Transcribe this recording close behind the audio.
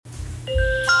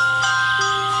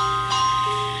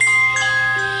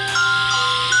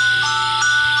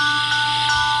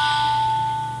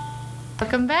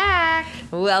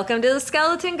Welcome to the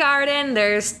Skeleton Garden.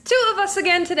 There's two of us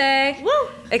again today. Woo!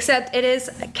 Except it is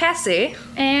Cassie.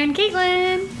 And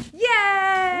Caitlin.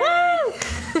 Yay! Woo!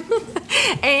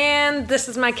 And this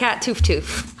is my cat, Toof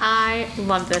Toof. I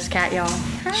love this cat, y'all.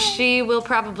 She will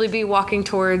probably be walking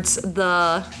towards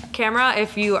the camera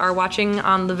if you are watching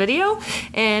on the video.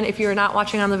 And if you're not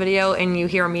watching on the video and you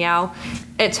hear a meow,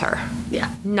 it's her.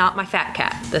 Yeah. Not my fat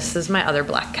cat. This is my other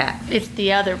black cat. It's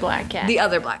the other black cat. The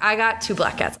other black. I got two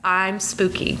black cats. I'm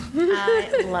spooky.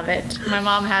 I love it. My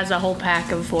mom has a whole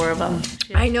pack of 4 of them.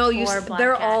 I know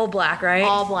they're cats. all black, right?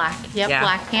 All black. Yep. Yeah.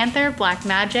 Black Panther, Black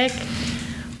Magic,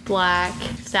 Black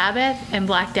Sabbath, and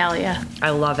Black Dahlia. I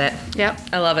love it. Yep.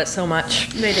 I love it so much.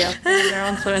 They do. They have their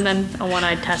own story. And then a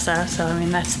one-eyed Tessa. So, I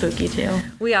mean, that's spooky, too.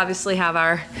 We obviously have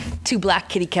our 2 black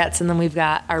kitty cats, and then we've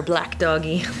got our black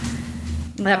doggy.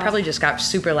 That probably just got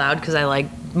super loud because I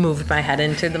moved my head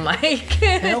into the mic.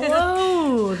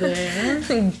 Hello there.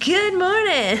 Good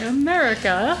morning,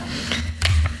 America.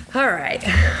 All right.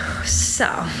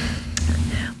 So,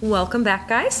 welcome back,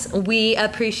 guys. We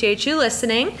appreciate you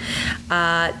listening.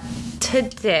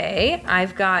 Today,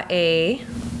 I've got a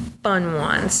fun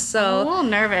one. I'm a So, little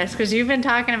nervous because you've been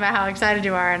talking about how excited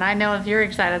you are, and I know if you're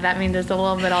excited, that means it's a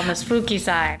little bit on the spooky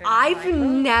side. I've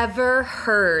never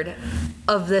heard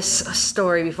of this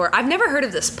story before. I've never heard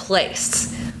of this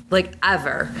place,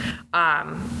 ever.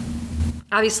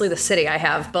 Obviously the city I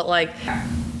have, but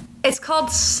it's called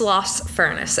Sloss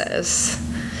Furnaces.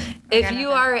 If you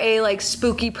are a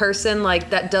spooky person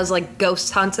that does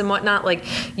ghost hunts and whatnot,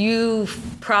 you've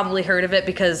probably heard of it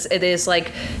because it is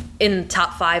in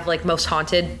top 5 most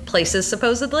haunted places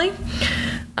supposedly.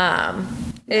 No,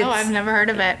 I've never heard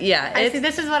of it. Yeah, I see.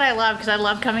 This is what I love because I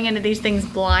love coming into these things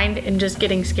blind and just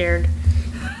getting scared.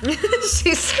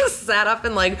 She just sat up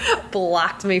and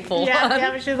blocked me full on.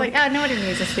 Yeah, but she was like, "Oh, nobody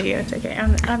needs to see you. It's okay.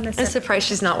 I'm this." I'm surprised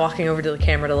she's not walking over to the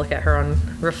camera to look at her own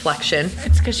reflection.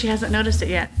 It's because she hasn't noticed it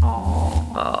yet.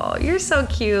 Oh, you're so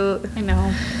cute. I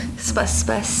know.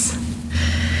 Spus.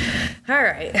 All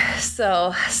right,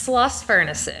 so Sloss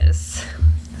Furnaces.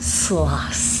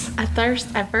 Sloss.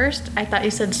 At first, I thought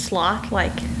you said sloth,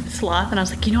 like sloth, and I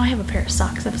was like, I have a pair of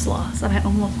socks of sloths, and I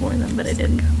almost wore them, but I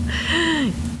didn't.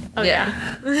 Oh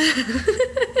yeah. I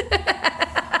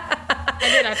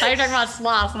did. I thought you were talking about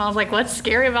sloths, and I was like, what's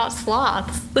scary about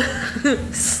sloths?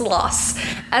 Sloss.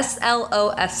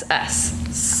 S-L-O-S-S.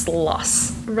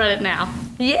 Sloss. Read it now.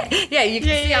 Yeah, you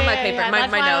can see on my paper, my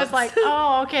That's why notes. I was like,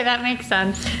 oh, okay, that makes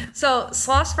sense. So,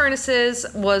 Sloss Furnaces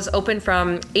was open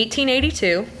from 1882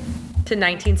 to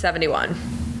 1971.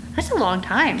 That's a long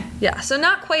time. Yeah, so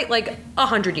not quite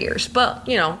 100 years, but,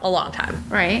 a long time.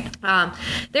 Right.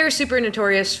 They were super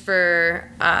notorious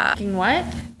for... What?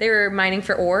 They were mining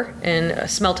for ore and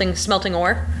smelting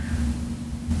ore.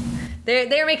 They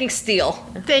were making steel.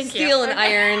 Steel and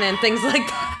iron and things like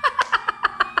that.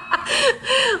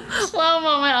 Slow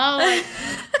moment.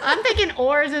 I'm thinking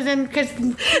oars as in because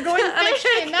you're going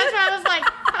fishing. That's why I was like,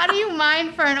 how do you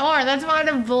mine for an oar? That's why I had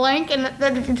a blank, and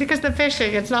because the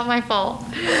fishing. It's not my fault.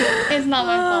 It's not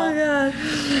my fault. God.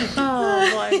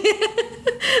 Oh boy.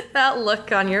 That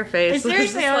look on your face.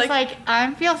 Seriously, I was like,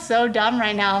 I feel so dumb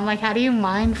right now. I'm like, how do you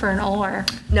mine for an oar?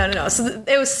 No. So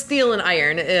it was steel and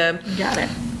iron. Got it.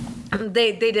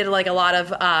 They did a lot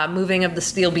of moving of the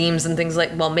steel beams and things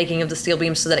making of the steel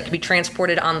beams so that it could be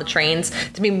transported on the trains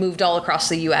to be moved all across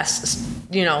the U.S.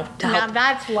 To help. Now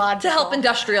that's logical. To help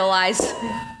industrialize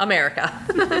America.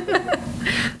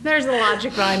 There's a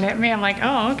logic behind it. Me, I'm like,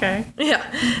 oh, okay. Yeah.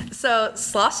 So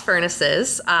Sloss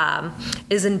Furnaces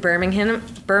is in Birmingham,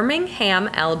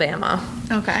 Alabama.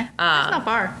 Okay. That's not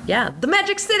far. Yeah, the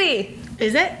Magic City.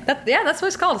 Is it? That's what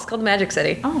it's called. It's called the Magic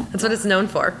City. Oh. That's what it's known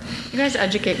for. You guys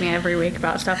educate me every week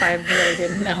about stuff I really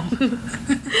didn't know.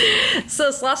 So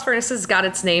Sloss Furnaces got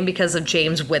its name because of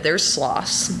James Withers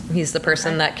Sloss. He's the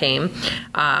person that came.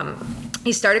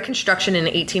 He started construction in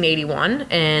 1881,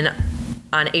 and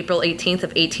on April 18th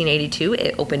of 1882,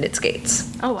 it opened its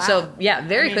gates. Oh, wow. So, yeah,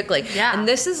 very quickly. Yeah. And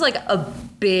this is a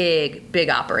big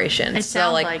operation. It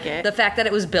sounds like it. The fact that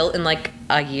it was built in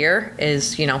a year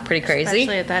is, pretty crazy.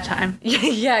 Especially at that time.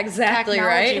 Yeah, exactly,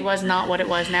 Technology right? was not what it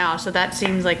was now, so that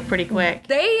seems pretty quick.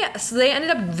 They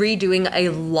ended up redoing a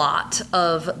lot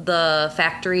of the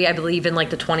factory, I believe, in the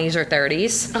 20s or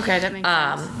 30s. Okay, that makes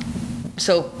sense.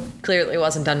 So clearly it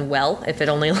wasn't done well if it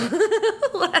only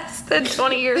lasted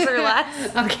 20 years or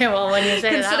less. Okay, well, when you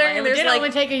say Considering that, it did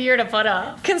only take a year to put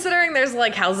up. Considering there's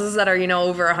houses that are,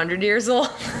 over 100 years old.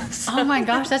 So, oh my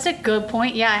gosh, that's a good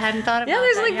point. Yeah, I hadn't thought about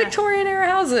that. Yeah, there's Victorian era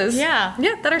houses. Yeah.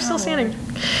 Yeah, that are still standing.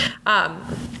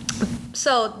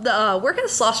 So the work at the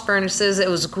Sloss furnaces, it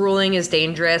was grueling, is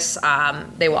dangerous.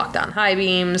 They walked on high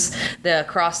beams, the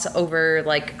cross over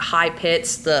like high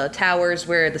pits, the towers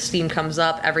where the steam comes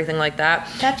up, everything like that.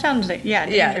 That sounds dangerous.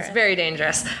 Yeah, it's very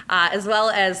dangerous. As well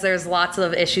as there's lots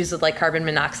of issues with like carbon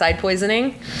monoxide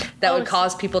poisoning that would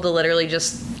cause people to literally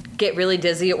just get really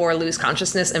dizzy or lose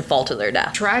consciousness and fall to their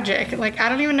death. Tragic. Like, I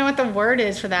don't even know what the word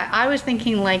is for that. I was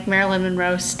thinking like Marilyn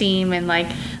Monroe steam, and like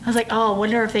I was like, oh, I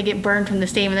wonder if they get burned from the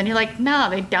steam. And then you're like, no,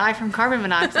 they die from carbon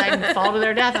monoxide and fall to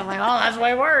their death. I'm like, oh, that's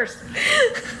way worse.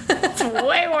 That's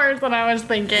way worse than I was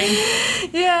thinking.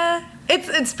 Yeah.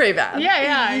 It's pretty bad.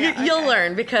 Yeah. You'll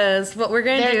learn, because what we're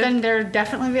going to do... Then there'll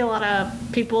definitely be a lot of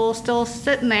people still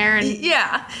sitting there. And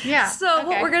Yeah. So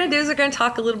what we're going to do is we're going to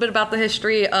talk a little bit about the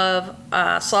history of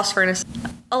Sloss Furnace.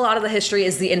 A lot of the history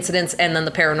is the incidents and then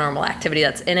the paranormal activity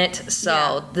that's in it.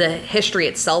 So the history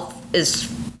itself is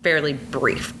fairly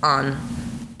brief on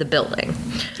the building.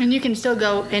 And you can still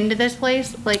go into this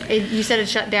place? Like, you said it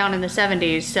shut down in the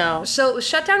 70s, so... So it was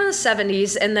shut down in the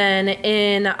 70s, and then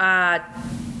in...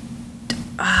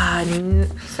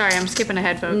 Sorry, I'm skipping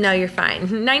ahead, folks. No, you're fine.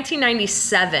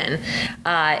 1997,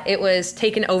 it was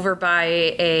taken over by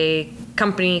a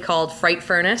company called Fright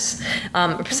Furnace.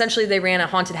 Essentially, they ran a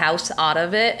haunted house out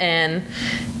of it, and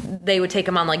they would take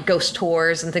them on like ghost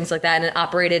tours and things like that. And it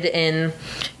operated in,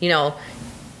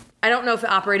 I don't know if it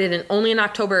operated only in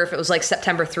October, or if it was like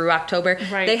September through October.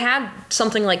 Right. They had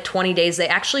something like 20 days. They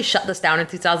actually shut this down in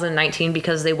 2019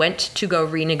 because they went to go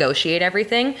renegotiate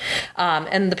everything.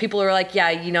 And the people were like,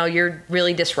 yeah, you're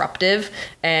really disruptive,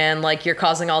 and like you're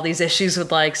causing all these issues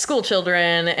with like school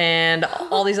children and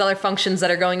all these other functions that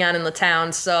are going on in the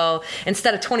town. So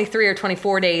instead of 23 or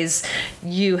 24 days,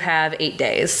 you have 8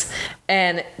 days.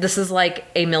 And this is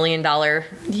like $1 million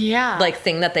like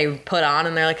thing that they put on,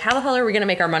 and they're like, how the hell are we going to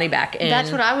make our money back in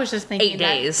That's what I was just thinking. 8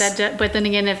 days. But then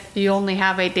again, if you only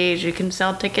have 8 days, you can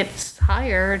sell tickets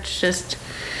higher. It's just,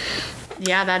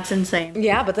 that's insane.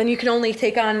 Yeah, but then you can only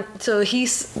take on,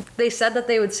 they said that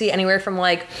they would see anywhere from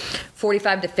like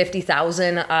 45 to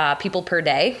 50,000 people per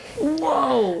day.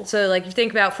 Whoa. So like you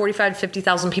think about 45 to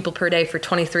 50,000 people per day for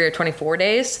 23 or 24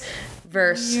 days.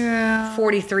 Versus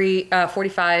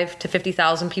 45 to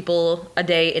 50,000 people a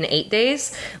day in 8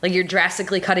 days. Like, you're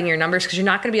drastically cutting your numbers, because you're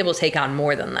not going to be able to take on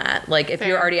more than that. Like, if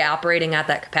you're already operating at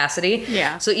that capacity.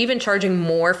 Yeah. So even charging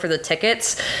more for the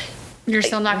tickets, you're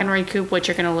still not going to recoup what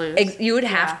you're going to lose. You would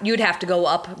have to go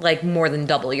up like more than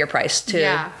double your price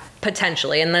to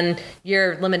potentially, and then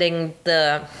you're limiting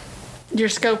your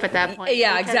scope at that point.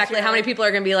 Yeah, exactly. How many people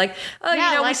are going to be like,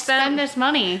 oh, we spend this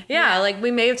money. Yeah, like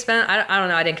we may have spent, I don't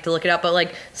know, I didn't get to look it up, but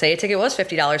like, say a ticket was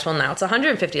 $50. Well, now it's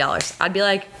 $150. I'd be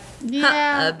like,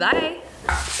 bye.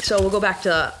 So we'll go back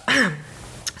to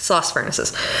Sloss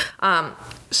Furnaces.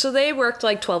 So they worked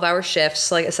like 12-hour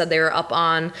shifts. Like I said, they were up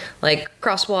on like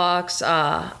crosswalks,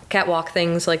 catwalk,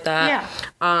 things like that.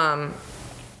 Yeah.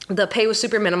 The pay was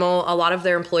super minimal. A lot of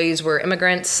their employees were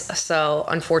immigrants, so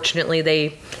unfortunately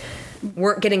they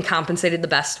weren't getting compensated the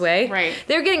best way. Right.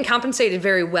 They were getting compensated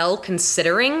very well,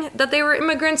 considering that they were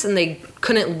immigrants and they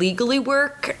couldn't legally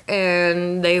work,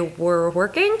 and they were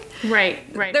working. Right.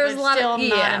 There's a lot of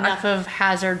not enough of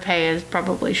hazard pay as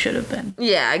probably should have been.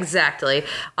 Yeah, exactly.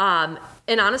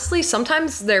 And honestly,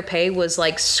 sometimes their pay was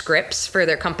like scripts for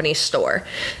their company store.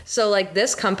 So like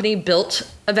this company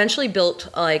eventually built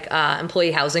like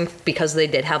employee housing, because they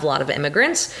did have a lot of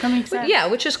immigrants. That makes sense. Yeah,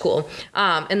 which is cool.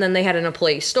 And then they had an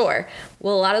employee store.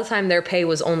 Well, a lot of the time their pay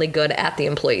was only good at the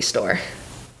employee store.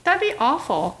 That'd be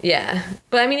awful. Yeah.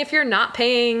 But I mean, if you're not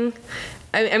paying...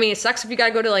 I mean, it sucks if you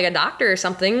gotta go to like a doctor or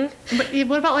something. But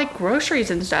what about like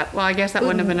groceries and stuff? Well, I guess that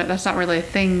wouldn't have been. That's not really a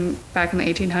thing back in the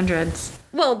 1800s.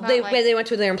 Well, they went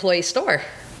to their employee store.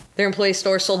 Their employee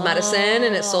store sold medicine,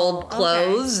 and it sold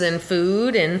clothes and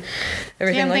food and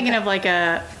everything. I'm like thinking that. of like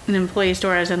an employee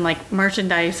store as in like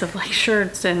merchandise of like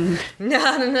shirts and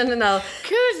no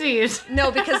koozies.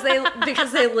 No, because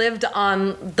they lived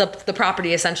on the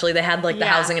property. Essentially, they had like the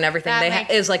housing and everything.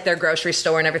 It was like their grocery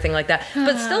store and everything like that.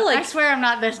 But still, like, I swear I'm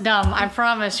not this dumb. I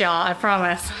promise y'all. I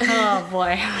promise. Oh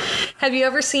boy. Have you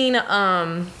ever seen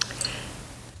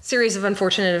Series of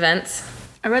Unfortunate Events?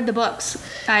 I read the books.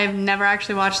 I've never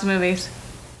actually watched the movies.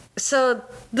 So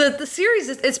the series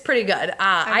is pretty good.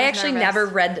 I actually never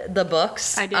read the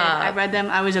books. I did. I read them.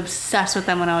 I was obsessed with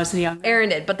them when I was young. Aaron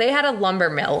did, but they had a lumber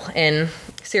mill in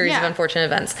series of unfortunate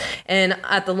events. And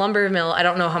at the lumber mill, I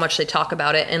don't know how much they talk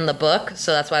about it in the book,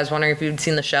 so that's why I was wondering if you'd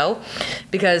seen the show.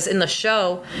 Because in the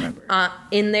show,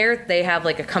 in there, they have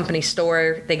like a company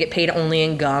store. They get paid only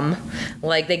in gum.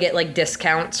 Like they get like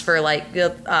discounts for like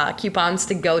coupons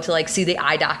to go to like see the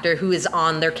eye doctor who is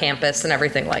on their campus and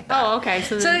everything like that. Oh, okay.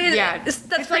 So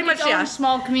that's pretty like much its own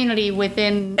small community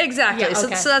within. Exactly. Yeah,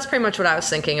 okay. So that's pretty much what I was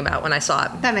thinking about when I saw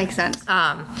it. That makes sense.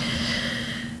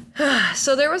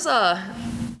 So there was a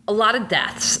lot of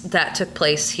deaths that took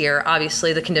place here.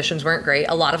 Obviously, the conditions weren't great.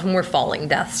 A lot of them were falling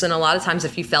deaths, and a lot of times,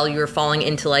 if you fell, you were falling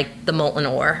into like the molten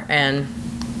ore and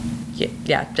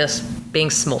just being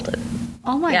smolted.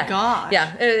 Oh my gosh.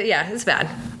 Yeah, it's bad.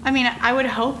 I mean, I would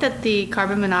hope that the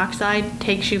carbon monoxide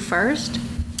takes you first,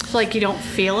 so like you don't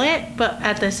feel it. But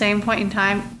at the same point in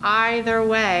time, either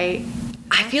way,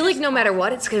 I feel like no matter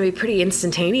what, it's going to be pretty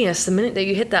instantaneous the minute that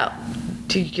you hit that.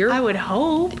 I would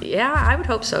hope. Yeah, I would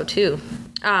hope so too.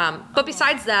 But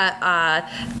besides that,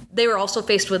 they were also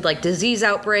faced with like disease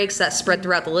outbreaks that spread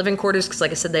throughout the living quarters because,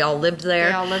 like I said, they all lived there.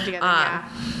 They all lived together. Yeah.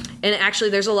 And actually,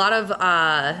 there's a lot of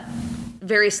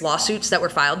various lawsuits that were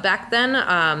filed back then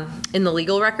in the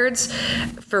legal records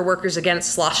for workers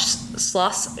against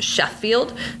Sloss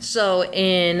Sheffield. So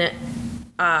in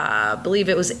I believe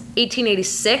it was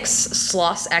 1886,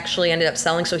 Sloss actually ended up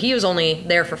selling. So he was only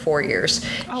there for 4 years.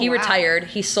 He retired.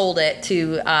 He sold it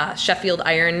to Sheffield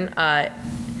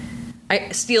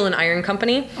Steel and Iron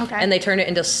Company. Okay. And they turned it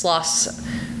into Sloss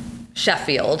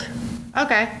Sheffield.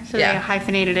 Okay. So they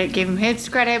hyphenated it, gave him his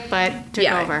credit, but took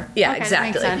over. Yeah, okay,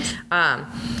 exactly. That makes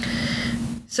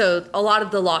sense. So a lot of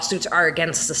the lawsuits are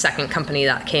against the second company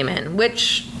that came in,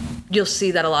 which you'll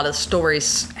see that a lot of the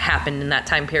stories happened in that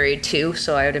time period too.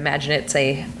 So I would imagine it's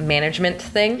a management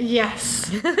thing.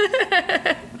 Yes.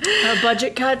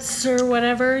 Budget cuts or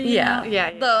whatever.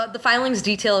 Yeah. The filings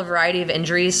detail a variety of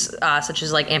injuries, such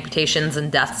as like amputations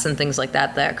and deaths and things like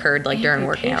that occurred like during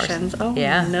working hours. Oh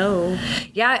no.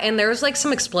 Yeah, and there was like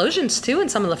some explosions too in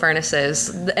some of the furnaces,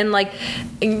 and like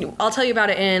I'll tell you about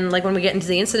it in like when we get into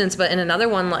the incidents. But in another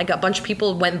one, like a bunch of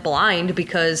people went blind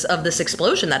because of this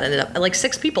explosion that ended up like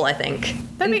 6 people, I think,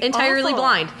 entirely awful.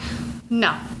 Blind.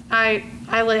 No, I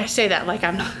say that like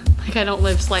I'm not. Like I don't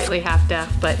live slightly half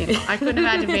deaf, but I couldn't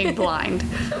imagine being blind.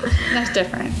 That's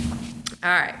different.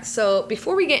 All right, so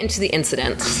before we get into the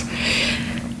incidents,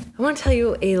 I want to tell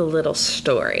you a little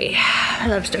story. I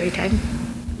love story time.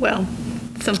 Well,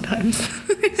 sometimes.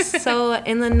 So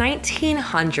in the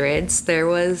 1900s, there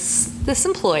was this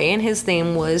employee, and his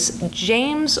name was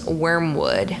James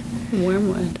Wormwood.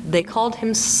 Wormwood. They called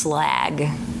him Slag.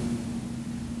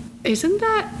 Isn't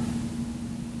that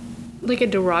like a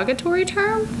derogatory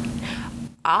term?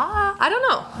 I don't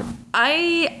know.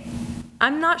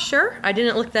 I'm not sure. I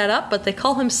didn't look that up, but they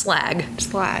call him Slag.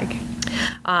 Slag.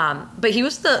 But he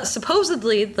was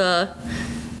supposedly the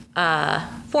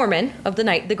foreman of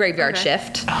the graveyard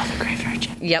shift. Oh, the graveyard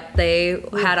shift. Yep, they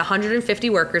had 150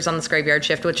 workers on this graveyard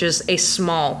shift, which is a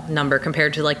small number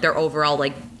compared to like their overall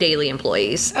like daily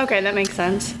employees. Okay, that makes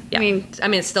sense. Yeah. I mean,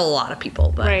 it's still a lot of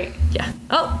people, but right. Yeah.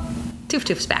 Oh, Toof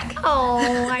Toof's back. Oh,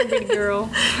 hi, big girl.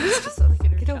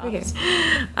 Get over here.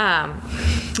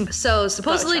 So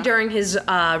supposedly during his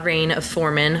reign of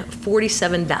foreman,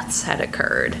 47 deaths had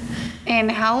occurred.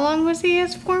 And how long was he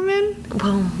as foreman?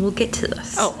 Well, we'll get to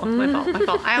this. Oh, my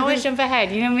fault. I always jump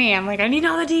ahead. You know me. I'm like, I need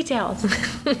all the details.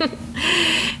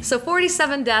 So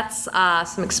 47 deaths,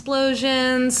 some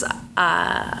explosions.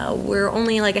 Were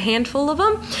only like a handful of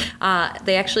them.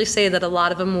 They actually say that a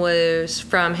lot of them was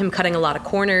from him cutting a lot of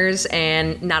corners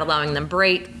and not allowing them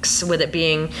breaks, with it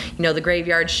being, the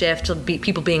graveyard shift,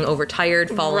 people being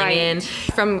overtired, falling in.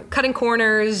 From cutting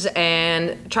corners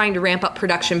and trying to ramp up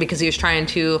production because he was trying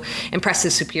to impress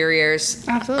his superiors.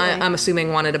 Absolutely. I'm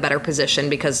assuming wanted a better position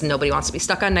because nobody wants to be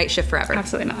stuck on night shift forever.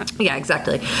 Absolutely not. Yeah,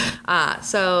 exactly.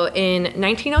 So in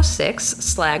 1906,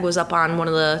 Slag was up on one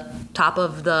of the top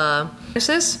of the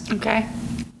furnaces. Okay.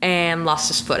 And lost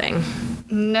his footing.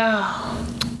 No.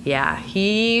 Yeah,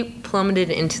 he plummeted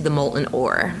into the molten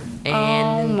ore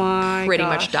and pretty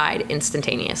much died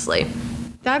instantaneously.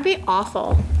 That'd be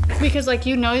awful. Because, that,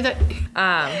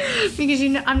 because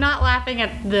I'm not laughing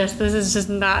at this. This is just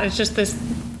not, it's just this,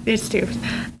 it's stupid.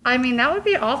 I mean, that would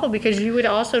be awful because you would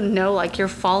also know, you're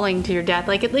falling to your death.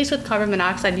 At least with carbon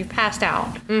monoxide, you passed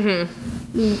out.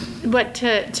 Mm-hmm. But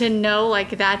to know,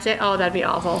 that's it, oh, that'd be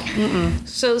awful. Mm-mm.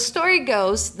 So the story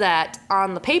goes that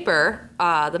on the paper,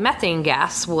 the methane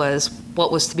gas was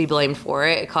what was to be blamed for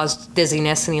it. It caused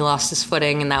dizziness and he lost his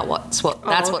footing, and that's what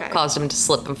caused him to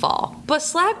slip and fall. But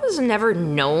Slag was never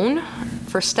known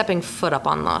for stepping foot up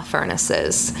on the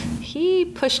furnaces. he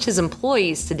pushed his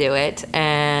employees to do it,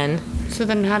 and So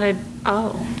then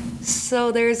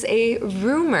so there's a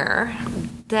rumor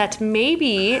that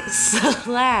maybe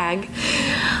Slag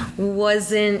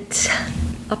wasn't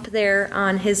up there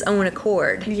on his own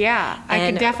accord. Yeah, I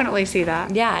could definitely see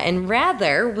that. Yeah, and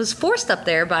rather was forced up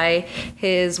there by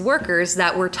his workers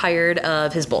that were tired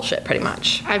of his bullshit, pretty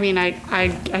much. I mean, I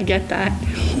get that.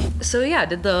 So yeah,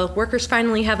 did the workers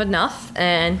finally have enough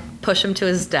and push him to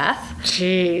his death?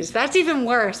 Jeez, that's even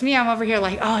worse. Me, I'm over here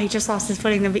like, oh, he just lost his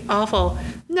footing. That'd be awful.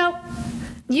 Nope.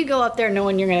 You go up there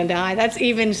knowing you're going to die. That's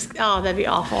even, that'd be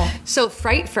awful. So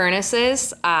Fright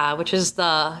Furnaces, which is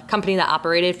the company that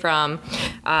operated from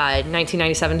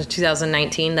 1997 to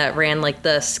 2019 that ran like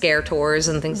the scare tours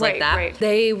and things like that. Right.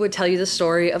 They would tell you the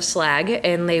story of Slag,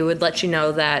 and they would let you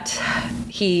know that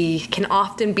he can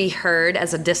often be heard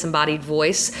as a disembodied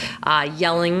voice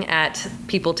yelling at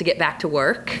people to get back to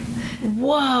work.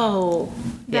 Whoa.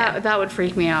 Yeah. That would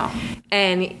freak me out.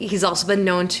 And he's also been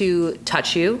known to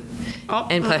touch you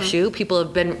and push you. People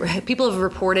have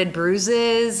reported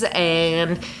bruises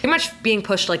and pretty much being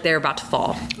pushed like they're about to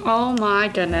fall. Oh my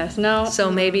goodness, no.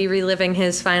 So maybe reliving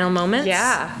his final moments.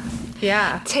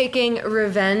 Yeah. Taking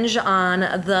revenge on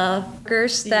the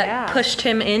workers that pushed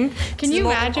him in. Can you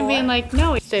imagine being like,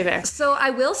 no, stay there? So I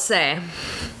will say,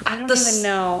 I don't even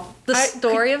know. The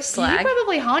story of Slag. You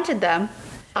probably haunted them.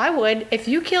 I would. If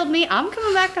you killed me, I'm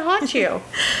coming back to haunt you.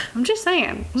 I'm just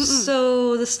saying.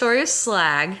 So the story of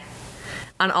Slag,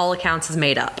 on all accounts, is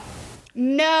made up.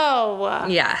 No.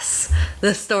 Yes.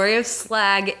 The story of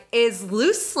Slag is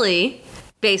loosely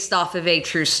based off of a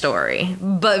true story.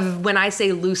 But when I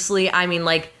say loosely, I mean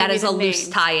like that is a loose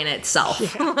tie in itself.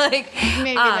 Yeah. Like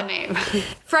maybe the name.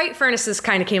 Fright Furnaces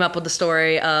kind of came up with the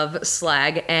story of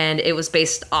Slag, and it was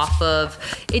based off of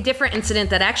a different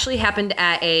incident that actually happened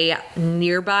at a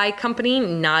nearby company,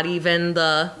 not even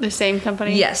the same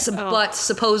company? Yes, but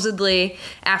supposedly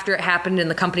after it happened in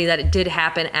the company that it did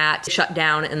happen at, shut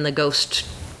down and the ghost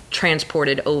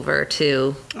transported over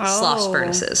to Sloss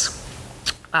Furnaces.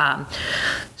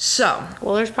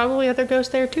 Well, there's probably other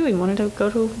ghosts there too. He wanted to go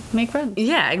to make friends.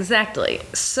 Yeah, exactly.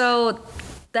 So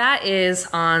that is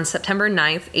on September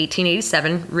 9th,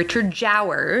 1887. Richard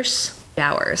Jowers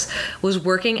was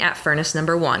working at furnace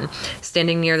number 1.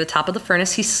 Standing near the top of the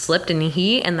furnace, he slipped, and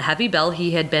he and the heavy bell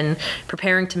he had been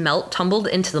preparing to melt tumbled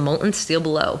into the molten steel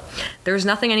below. There was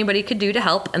nothing anybody could do to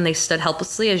help, and they stood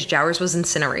helplessly as Jowers was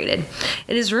incinerated.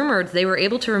 It is rumored they were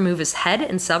able to remove his head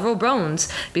and several bones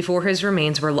before his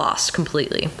remains were lost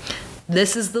completely.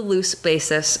 This is the loose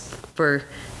basis for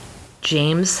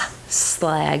James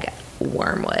Slag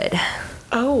Wormwood.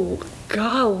 Oh,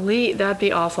 golly, that'd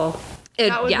be awful.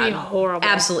 That would be horrible.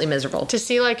 Absolutely miserable. To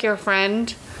see like your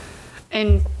friend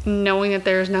and knowing that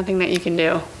there's nothing that you can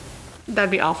do.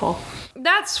 That'd be awful.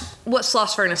 That's what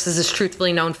Sloss Furnaces is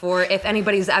truthfully known for. If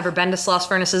anybody's ever been to Sloss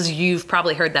Furnaces, you've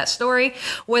probably heard that story.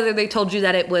 Whether they told you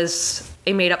that it was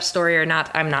a made-up story or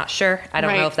not, I'm not sure. I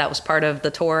don't know if that was part of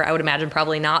the tour. I would imagine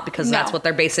probably not, because that's what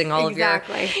they're basing all of your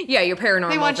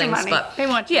paranormal things. Money. But they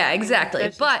want your money.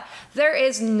 Exactly. But there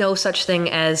is no such thing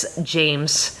as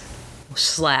James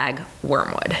Slag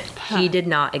Wormwood. He did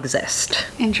not exist.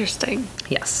 Interesting.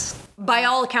 Yes. By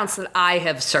all accounts that I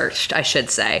have searched, I should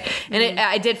say. And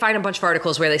I did find a bunch of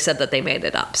articles where they said that they made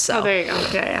it up. So there you go.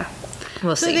 Yeah.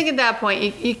 We'll see. I think at that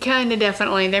point, you kind of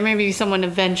definitely, there may be someone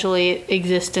eventually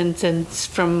existence and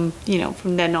from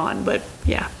then on. But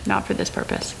yeah, not for this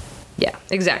purpose. Yeah,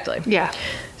 exactly. Yeah.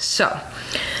 So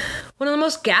one of the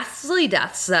most ghastly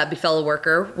deaths that befell a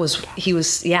worker was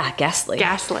ghastly.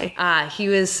 Ghastly. He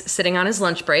was sitting on his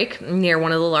lunch break near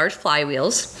one of the large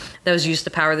flywheels that was used to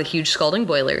power the huge scalding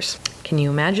boilers. Can you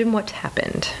imagine what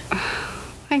happened?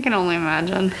 I can only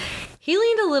imagine. He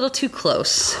leaned a little too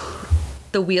close.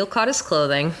 The wheel caught his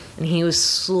clothing, and he was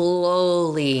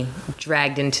slowly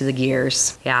dragged into the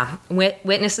gears. Yeah.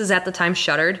 Witnesses at the time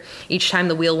shuddered. Each time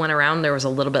the wheel went around, there was a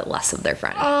little bit less of their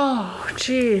friend. Oh,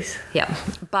 jeez. Yeah.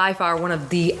 By far one of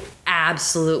the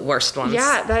absolute worst ones.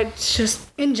 Yeah, that's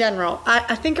just, in general,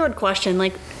 I think I would question,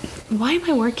 like, why am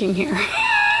I working here?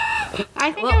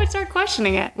 I think I would start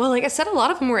questioning it. Well, like I said, a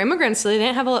lot of them were immigrants, so they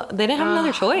didn't have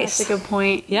another choice. That's a good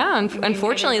point. Yeah,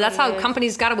 unfortunately, that's how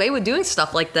companies got away with doing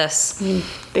stuff like this. I mean,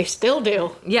 they still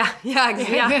do. Yeah.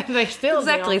 They still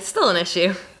exactly. do. It's still an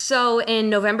issue. So in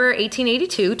November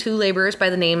 1882, 2 laborers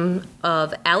by the name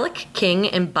of Alec King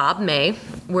and Bob May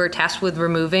were tasked with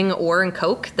removing ore and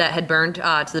coke that had burned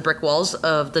to the brick walls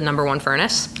of the number 1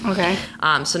 furnace. Okay.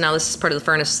 So now this is part of the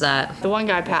furnace that... The one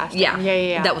guy passed.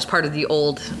 Yeah. That was part of the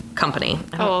old company.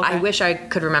 Okay. I wish I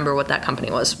could remember what that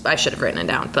company was. I should have written it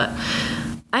down, but...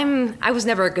 I was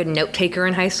never a good note taker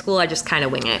in high school. I just kind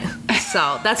of wing it.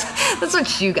 So that's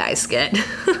what you guys get.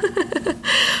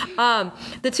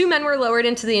 The two men were lowered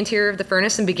into the interior of the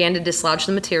furnace and began to dislodge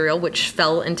the material, which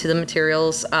fell into the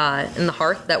materials in the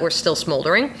hearth that were still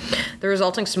smoldering. The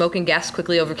resulting smoke and gas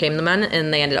quickly overcame the men,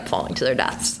 and they ended up falling to their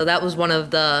deaths. So that was one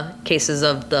of the cases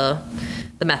of the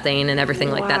methane and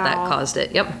everything like that caused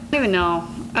it. Yep.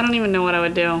 I don't even know what I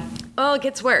would do. Oh, it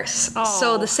gets worse. Oh.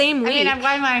 So the same week...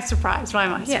 why am I surprised?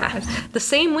 Yeah. The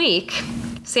same week,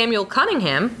 Samuel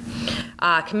Cunningham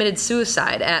committed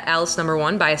suicide at Alice No.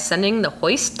 1 by ascending the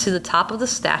hoist to the top of the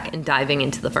stack and diving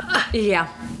into the furnace. Yeah.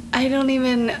 I don't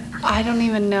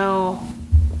even know.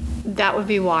 That would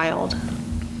be wild.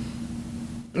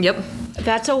 Yep.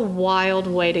 That's a wild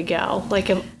way to go. Like,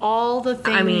 of all the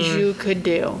things you could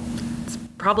do. It's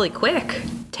probably quick.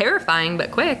 Terrifying,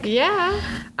 but quick. Yeah.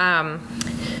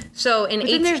 So in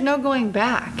then there's no going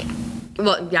back.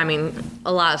 Well,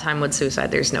 a lot of time with suicide,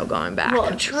 there's no going back.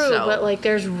 Well, true, but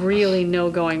there's really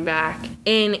no going back.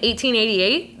 In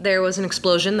 1888, there was an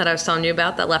explosion that I was telling you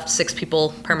about that left 6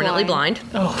 people permanently blind.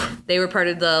 Oh. They were part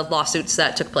of the lawsuits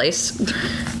that took place.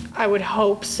 I would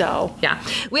hope so. Yeah.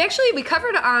 We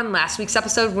covered on last week's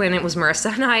episode when it was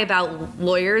Marissa and I about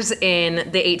lawyers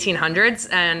in the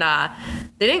 1800s, and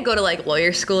they didn't go to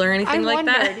lawyer school or anything like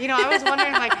that. I was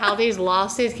wondering how these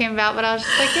lawsuits came about, but I was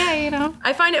just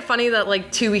I find it funny that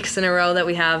 2 weeks in a row that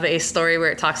we have a story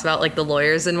where it talks about the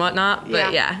lawyers and whatnot.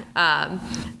 But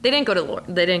they didn't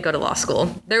go to law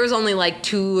school. There was only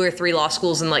 2 or 3 law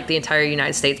schools in the entire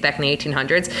United States back in the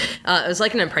 1800s. It was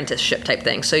like an apprenticeship type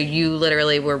thing. So you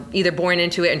literally were either born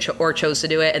into it or chose to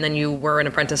do it, and then you were an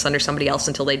apprentice under somebody else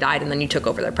until they died, and then you took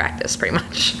over their practice pretty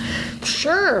much.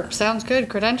 Sure, sounds good.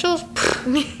 Credentials?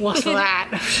 What's that?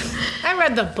 I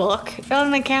read the book. It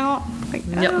doesn't count.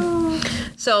 Yep.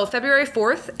 So February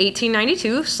 4th,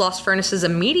 1892, Sloss Furnaces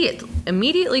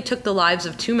immediately took the lives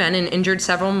of 2 men and injured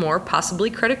several more, possibly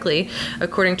critically,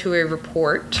 according to a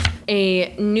report.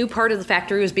 A new part of the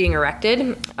factory was being erected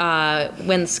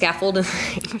when the scaffold...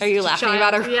 Are you laughing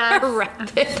about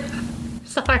erected?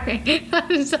 Sorry.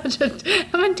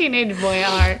 I'm a teenage boy at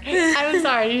heart. I'm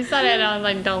sorry. You said it and I was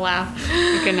like, don't laugh.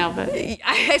 You couldn't help it.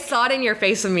 I saw it in your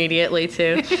face immediately,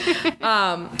 too.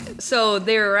 So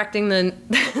they were erecting the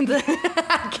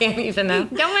I can't even know.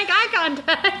 Don't make eye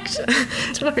contact.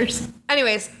 It's worse.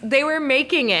 Anyways, they were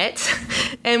making it,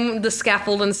 and the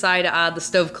scaffold inside the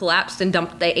stove collapsed and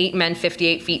dumped the 8 men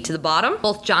 58 feet to the bottom.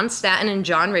 Both John Staton and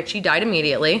John Ritchie died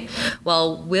immediately,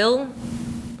 while Will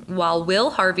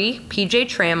Harvey, P.J.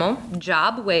 Trammell,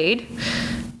 Job Wade,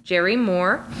 Jerry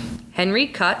Moore, Henry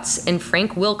Cutts, and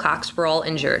Frank Wilcox were all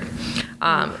injured.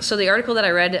 So the article that I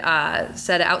read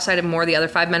said outside of Moore, the other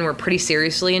 5 men were pretty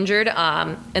seriously injured,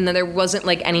 and then there wasn't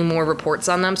any more reports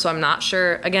on them, so I'm not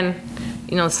sure. Again,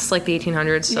 this is the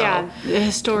 1800s, so... Yeah, the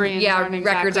historians aren't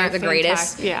records aren't the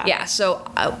greatest. Yeah, so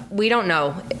we don't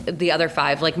know the other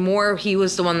 5. Moore, he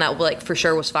was the one that, for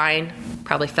sure was fine.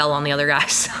 Probably fell on the other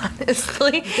guys,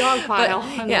 honestly.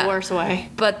 Dogpile in the worst way.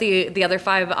 But the other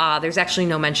 5, there's actually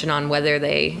no mention on whether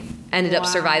they ended up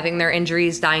surviving their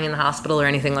injuries, dying in the hospital, or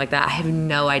anything like that. I have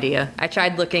no idea. I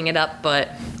tried looking it up,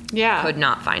 but could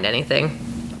not find anything.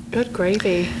 Good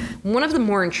gravy. One of the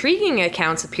more intriguing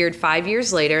accounts appeared 5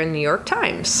 years later in the New York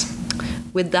Times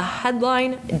with the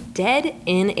headline, "Dead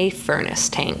in a Furnace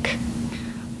Tank."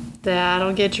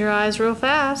 That'll get your eyes real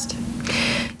fast.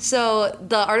 So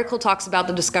the article talks about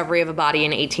the discovery of a body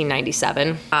in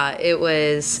 1897. It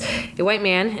was a white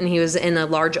man, and he was in a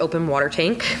large open water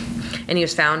tank, and he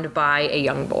was found by a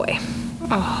young boy.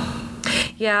 Oh.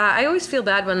 Yeah, I always feel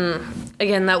bad when,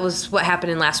 again, that was what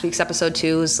happened in last week's episode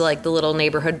too, was the little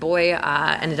neighborhood boy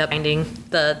ended up finding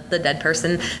the dead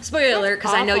person. Spoiler alert,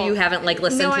 because I know you haven't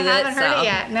listened to it. No, I haven't heard it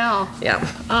yet, no. Yeah.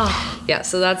 Oh. Yeah,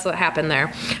 so that's what happened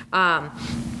there.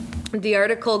 The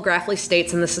article graphically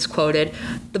states, and this is quoted,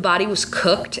 "The body was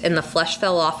cooked and the flesh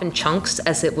fell off in chunks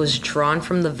as it was drawn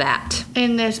from the vat."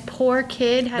 And this poor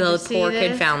kid had to see this? The poor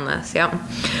kid found this, yep.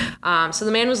 So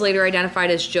the man was later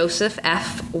identified as Joseph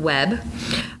F. Webb,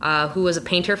 who was a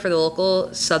painter for the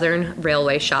local Southern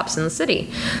Railway shops in the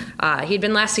city. He'd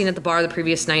been last seen at the bar the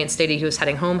previous night and stated he was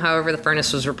heading home. However, the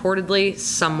furnace was reportedly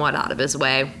somewhat out of his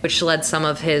way, which led some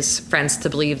of his friends to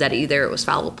believe that either it was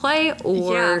foul play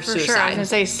or suicide. Sure. I was going to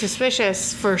say suspicious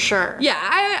for sure. Yeah,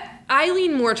 I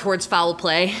lean more towards foul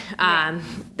play.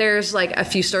 There's a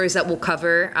few stories that we'll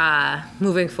cover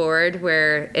moving forward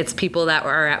where it's people that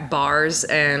are at bars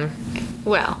and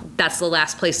that's the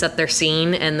last place that they're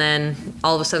seen, and then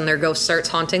all of a sudden their ghost starts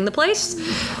haunting the place.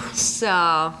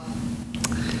 So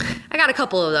I got a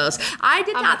couple of those. I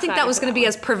did not think that was going to be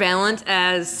as prevalent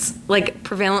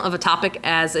of a topic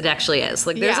as it actually is.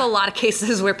 Like, there's a lot of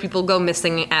cases where people go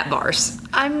missing at bars.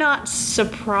 I'm not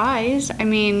surprised. I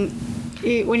mean,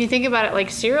 when you think about it,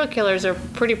 like, serial killers are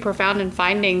pretty profound in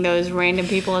finding those random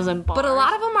people as in bars. But a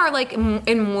lot of them are, like,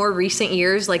 in more recent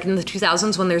years, like in the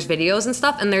 2000s when there's videos and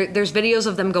stuff, and there's videos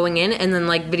of them going in and then,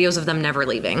 like, videos of them never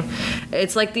leaving.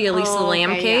 It's like the Elisa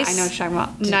Lam case. Yeah, I know what you're talking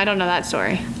about. No, I don't know that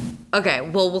story. Okay,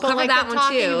 well, we'll cover that one too.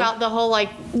 Talking about the whole, like,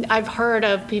 I've heard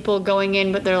of people going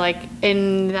in, but they're like,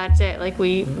 and that's it. Like,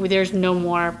 there's no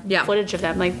more footage of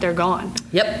them. Like, they're gone.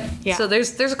 Yep. Yeah. So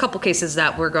there's a couple cases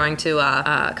that we're going to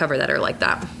cover that are like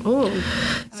that. Ooh.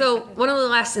 So one of the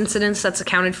last incidents that's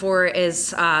accounted for is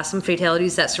some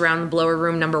fatalities that surround the blower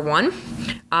room number 1.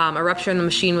 A rupture in the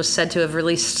machine was said to have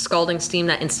released scalding steam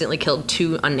that instantly killed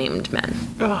 2 unnamed men.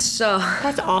 Ugh. So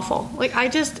that's awful. Like, I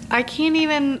can't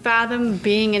even fathom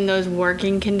being in those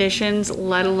working conditions,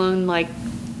 let alone, like,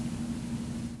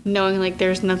 knowing, like,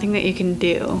 there's nothing that you can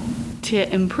do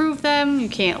to improve them. You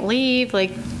can't leave.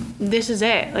 Like, this is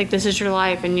it. Like, this is your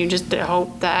life, and you just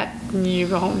hope that you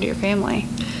go home to your family.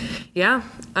 Yeah.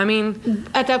 I mean,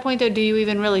 at that point, though, do you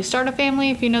even really start a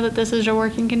family if you know that this is your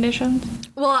working conditions?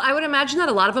 Well, I would imagine that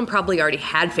a lot of them probably already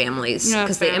had families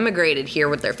because they immigrated here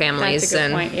with their families. That's a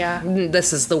good point, yeah.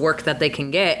 This is the work that they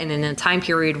can get. And in a time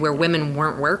period where women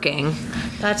weren't working.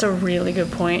 That's a really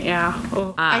good point, yeah.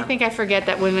 I think I forget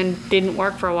that women didn't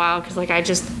work for a while because, like, I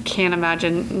just can't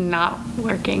imagine not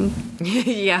working.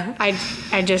 Yeah.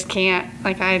 I just can't.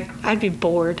 Like, I'd be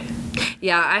bored.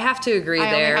 Yeah, I have to agree there.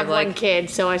 I only have one kid,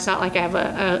 so it's not like I have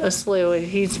a slew.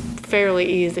 He's fairly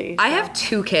easy. So. I have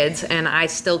 2 kids, and I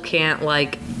still can't,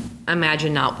 like,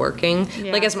 imagine not working.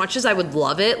 Yeah. Like, as much as I would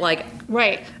love it, like,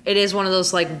 right, it is one of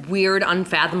those, like, weird,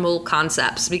 unfathomable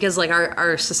concepps because, like,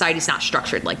 our society's not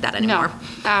structured like that anymore. No,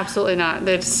 absolutely not.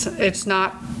 It's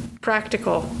not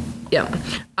practical.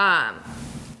 Yeah.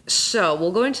 So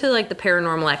we'll go into, like, the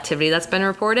paranormal activity that's been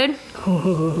reported.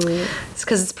 It's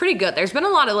because it's pretty good. There's been a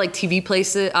lot of, like, TV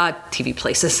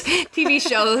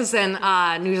shows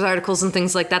and news articles and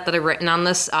things like that have written on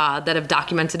this that have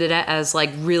documented it as, like,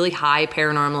 really high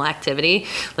paranormal activity,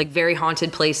 like very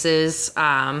haunted places.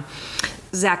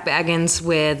 Zach Baggins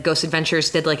with Ghost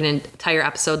Adventures did, like, an entire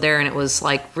episode there, and it was,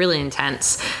 like, really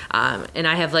intense. And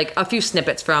I have, like, a few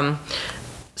snippets from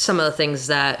some of the things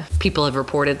that people have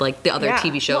reported, like the other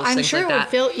TV shows, I'm things sure like it that. would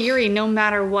feel eerie no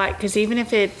matter what, because even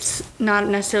if it's not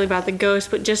necessarily about the ghost,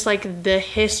 but just, like, the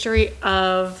history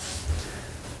of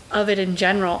it in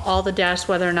general, all the deaths,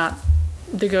 whether or not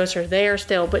the ghosts are there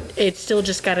still, but it's still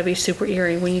just got to be super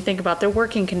eerie when you think about their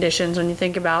working conditions, when you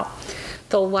think about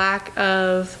the lack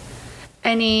of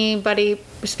anybody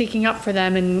speaking up for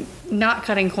them and not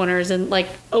cutting corners and, like,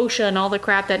 OSHA and all the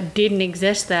crap that didn't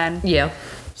exist then. Yeah.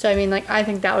 So, I mean, like, I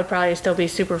think that would probably still be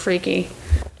super freaky.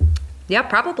 Yeah,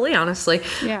 probably, honestly.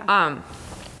 Yeah.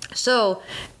 So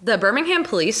the Birmingham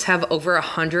police have over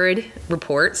 100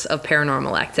 reports of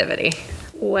paranormal activity.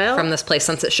 Well, from this place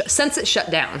since it shut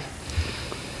down.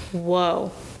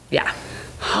 Whoa. Yeah.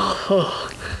 Oh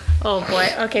boy.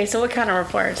 Okay, so what kind of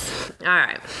reports? All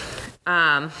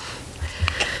right.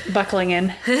 Buckling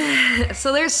in.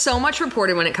 So there's so much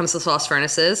reported when it comes to Sloss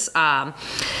furnaces.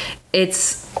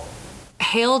 It's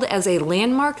hailed as a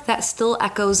landmark that still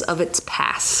echoes of its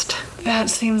past. That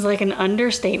seems like an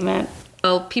understatement.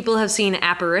 Oh, people have seen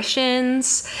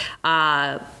apparitions.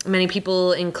 Many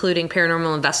people, including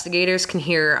paranormal investigators, can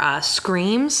hear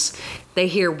screams. They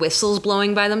hear whistles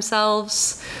blowing by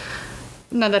themselves.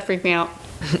 No, that freaked me out.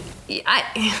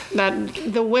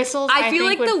 The whistles. I feel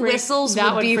like the whistles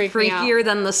would be freakier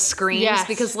than the screams. Yes.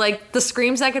 Because, like, the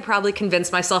screams, I could probably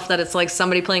convince myself that it's like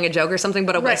somebody playing a joke or something,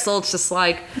 but a whistle, it's just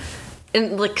like.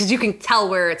 And, like, because you can tell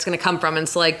where it's going to come from. And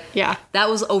it's like, yeah, that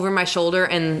was over my shoulder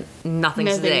and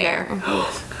nothing's there.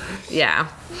 Yeah.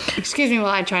 Excuse me while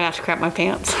I try not to crap my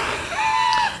pants.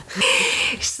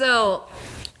 So,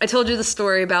 I told you the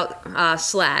story about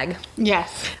slag.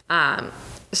 Yes.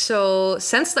 So,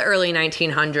 since the early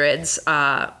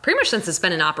 1900s, pretty much since it's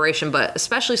been in operation, but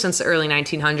especially since the early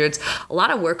 1900s, a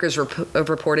lot of workers have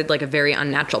reported, like, a very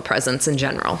unnatural presence in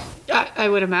general. I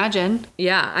would imagine.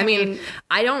 Yeah. I mean,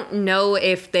 I don't know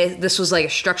if this was, like, a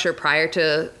structure prior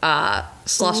to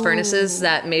Sloss furnaces,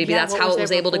 that maybe that's how it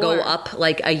was able to go up,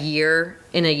 like, a year.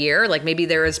 Like, maybe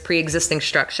there was pre-existing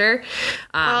structure.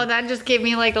 That just gave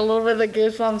me, like, a little bit of the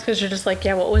goosebumps, because you're just like,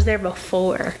 yeah, what was there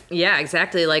before? Yeah,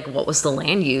 exactly. Like, what was the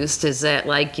land used? Is it,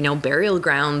 like, burial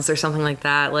grounds or something like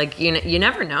that? Like, you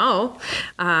never know.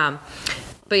 But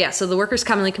yeah, so the workers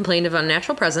commonly complained of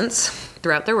unnatural presence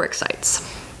throughout their work sites.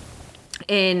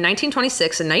 In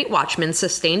 1926, a night watchman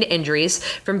sustained injuries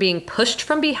from being pushed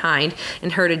from behind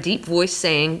and heard a deep voice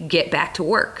saying, "Get back to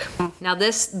work." Now,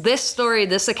 this story,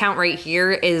 this account right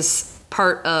here is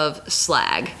part of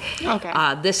Slag.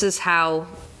 Okay. This is how,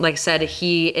 like I said,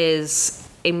 he is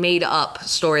a made-up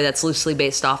story that's loosely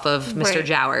based off of Mr. Right.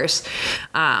 Jowers.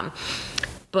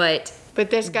 But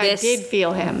this guy did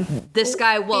feel him. This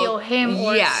guy, well, feel him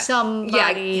or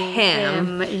somebody. Yeah,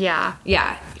 him. Yeah.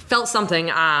 Yeah, felt something.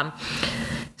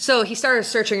 So he started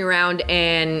searching around,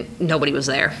 and nobody was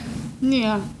there.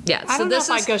 Yeah. Yeah. I don't know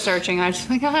if I'd go searching. I'd just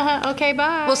like, okay,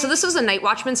 bye. Well, so this was a night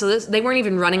watchman, so they weren't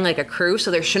even running like a crew, so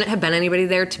there shouldn't have been anybody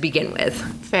there to begin with.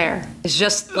 Fair. It's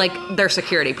just like their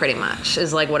security, pretty much,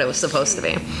 is like what it was supposed to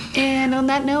be. And on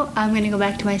that note, I'm going to go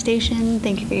back to my station.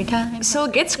 Thank you for your time. So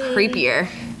it gets creepier.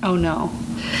 Oh, no.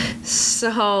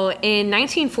 So in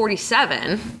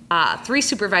 1947, 3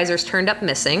 supervisors turned up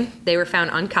missing. They were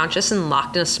found unconscious and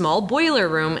locked in a small boiler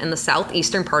room in the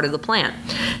southeastern part of the plant.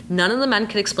 None of the men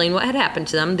could explain what had happened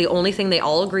to them. The only thing they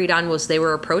all agreed on was they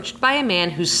were approached by a man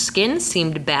whose skin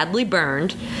seemed badly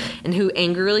burned and who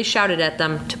angrily shouted at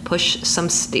them to push some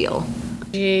steel.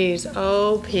 Jeez.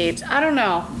 Oh, Pete. I don't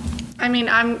know. I mean,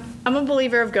 I'm a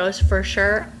believer of ghosts for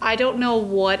sure. I don't know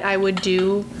what I would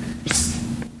do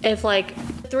if, like,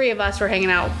 3 of us were hanging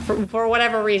out for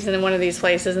whatever reason in one of these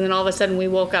places, and then all of a sudden we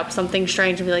woke up something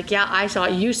strange and be like, yeah, I saw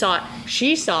it, you saw it,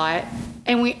 she saw it,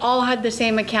 and we all had the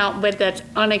same account, but that's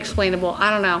unexplainable. I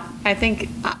don't know. I think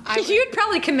You'd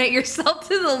probably commit yourself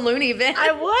to the loony bin.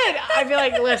 I would. I'd be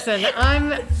like, listen,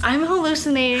 I'm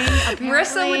hallucinating.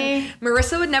 Apparently.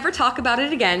 Marissa would never talk about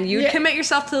it again. You'd commit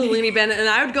yourself to the loony bin, and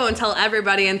I would go and tell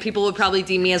everybody, and people would probably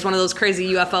deem me as one of those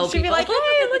crazy UFO She'd people. be like,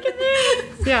 hey, look at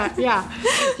this.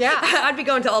 Yeah. I'd be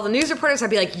going to all the news reporters. I'd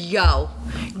be like, yo,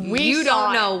 you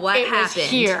don't know what happened.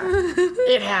 Here.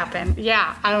 It happened.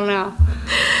 Yeah, I don't know.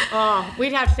 Oh,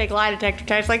 we'd have to take lie detector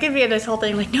tests. Like, it'd be this whole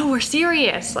thing, like, no, we're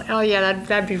serious. Like, oh, yeah,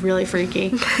 that'd be really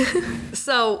freaky.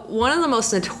 So, one of the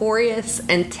most notorious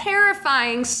and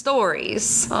terrifying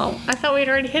stories. Oh, I thought we'd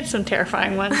already hit some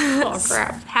terrifying ones. Oh,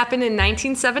 crap. Happened in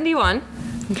 1971.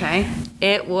 Okay.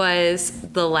 It was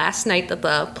the last night that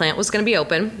the plant was going to be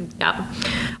open. Yep.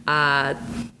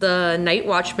 The night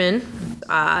watchman,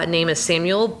 name is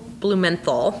Samuel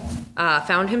Blumenthal,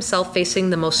 found himself facing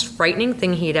the most frightening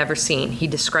thing he had ever seen. He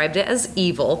described it as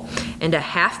evil and a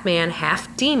half-man,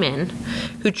 half-demon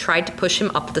who tried to push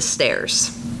him up the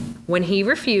stairs. When he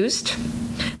refused,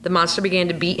 the monster began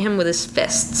to beat him with his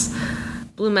fists.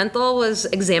 Blumenthal was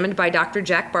examined by Dr.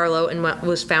 Jack Barlow and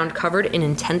was found covered in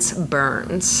intense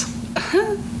burns.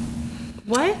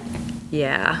 What?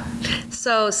 Yeah.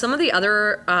 So some of the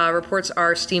other reports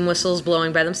are steam whistles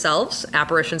blowing by themselves,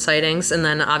 apparition sightings, and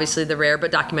then obviously the rare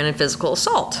but documented physical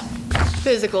assault.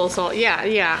 Physical assault,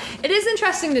 yeah. It is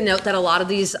interesting to note that a lot of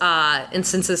these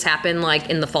instances happen like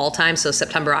in the fall time, so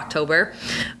September, October.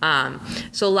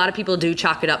 So a lot of people do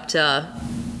chalk it up to,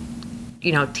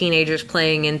 teenagers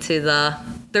playing into the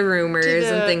rumors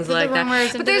and things like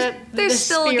that. But there's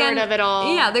still spirit of it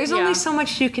all. Yeah, there's only so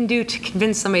much you can do to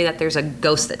convince somebody that there's a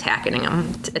ghost attacking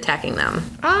them.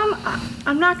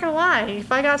 I'm not gonna lie.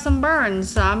 If I got some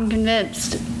burns, I'm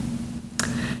convinced.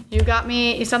 You got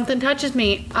me. Something touches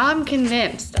me. I'm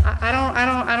convinced. I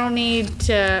don't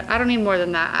need more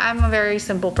than that. I'm a very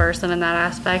simple person in that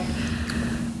aspect.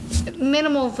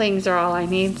 Minimal things are all I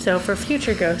need. So for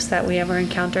future ghosts that we ever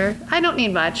encounter, I don't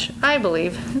need much. I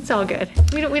believe it's all good.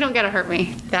 We don't gotta hurt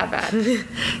me that bad.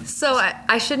 So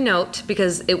I should note,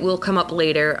 because it will come up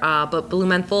later, but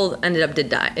Blumenthal ended up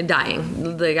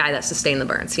dying. The guy that sustained the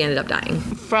burns, he ended up dying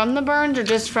From the burns or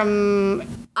just from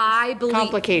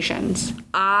complications?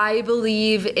 I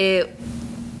believe it.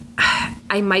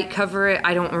 I might cover it.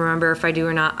 I don't remember if I do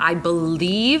or not. I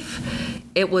believe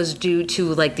it was due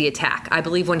to like the attack. I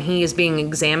believe when he is being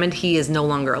examined, he is no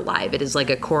longer alive. It is like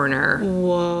a coroner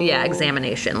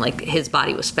examination. Like his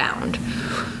body was found.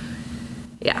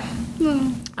 Yeah.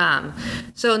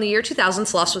 So in the year 2000,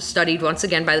 Sloss was studied once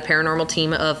again by the paranormal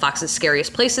team of Fox's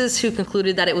Scariest Places, who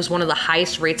concluded that it was one of the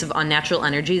highest rates of unnatural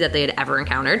energy that they had ever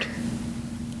encountered.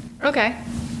 Okay.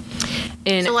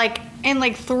 In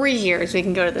like 3 years, we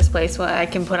can go to this place where I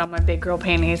can put on my big girl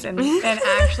panties and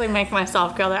actually make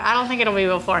myself go there. I don't think it'll be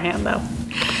beforehand, though.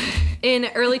 In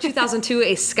early 2002,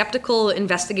 a skeptical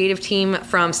investigative team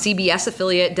from CBS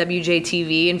affiliate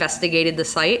WJTV investigated the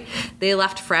site. They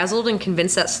left frazzled and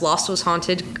convinced that Sloss was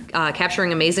haunted,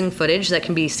 capturing amazing footage that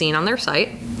can be seen on their site.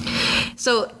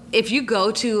 So if you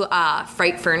go to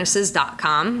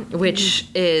frightfurnaces.com, which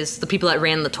is the people that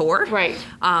ran the tour, Right.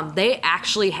 They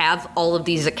actually have all of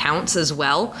these accounts as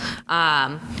well,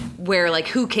 where like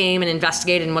who came and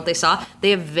investigated and what they saw.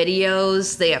 They have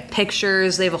videos, they have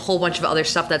pictures, they have a whole bunch of other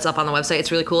stuff that's up on the website.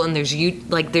 It's really cool. And there's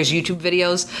YouTube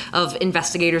videos of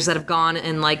investigators that have gone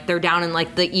and like they're down in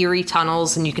like the eerie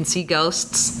tunnels and you can see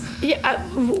ghosts. Yeah,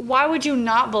 why would you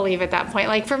not believe at that point?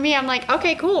 Like for me, I'm like,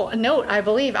 okay, cool. Note, I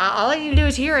believe. All I need to do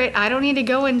is hear it. I don't need to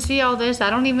go and see all this.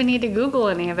 I don't even need to Google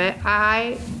any of it.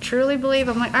 I truly believe.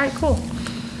 I'm like, all right, cool.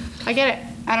 I get it.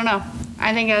 I don't know.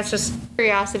 I think that's just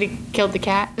curiosity killed the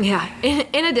cat. Yeah.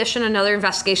 In addition, another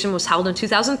investigation was held in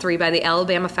 2003 by the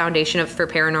Alabama Foundation for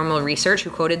Paranormal Research, who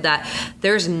quoted that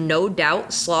there's no doubt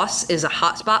Sloss is a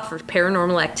hotspot for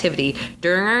paranormal activity.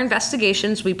 During our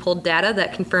investigations, we pulled data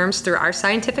that confirms through our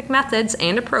scientific methods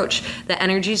and approach that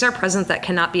energies are present that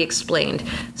cannot be explained.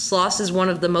 Sloss is one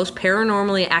of the most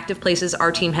paranormally active places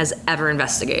our team has ever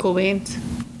investigated. Cool beans.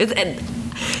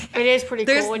 It is pretty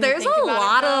cool. When There's you think a about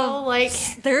lot it, though. of like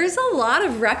there's a lot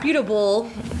of reputable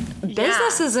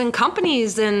businesses and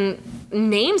companies and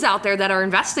names out there that are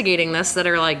investigating this that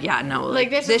are like, yeah, no, like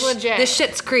this is legit. This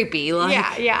shit's creepy.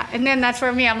 Like, yeah. And then that's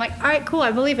where me, I'm like, all right, cool,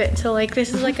 I believe it. So like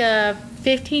this is like a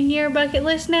 15-year bucket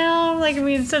list now. Like I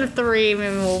mean, instead of 3,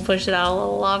 maybe we'll push it out a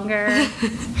little longer.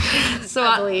 So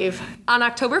I believe on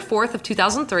October 4th of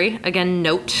 2003, again,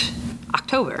 note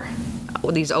October.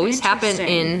 Well, these always happen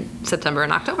in September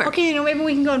and October. Okay, maybe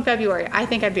we can go in February. I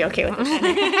think I'd be okay with it.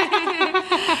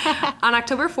 On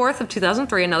October 4th of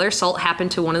 2003, another assault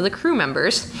happened to one of the crew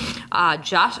members.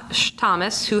 Josh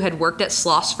Thomas, who had worked at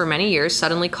Sloss for many years,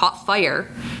 suddenly caught fire.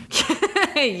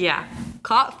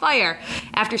 Caught fire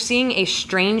after seeing a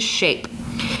strange shape.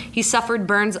 He suffered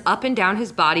burns up and down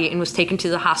his body and was taken to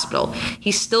the hospital.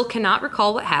 He still cannot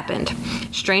recall what happened.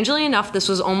 Strangely enough, this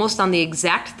was almost on the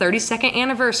exact 32nd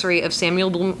anniversary of Samuel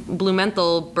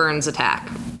Blumenthal Burns' attack,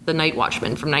 the night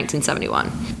watchman from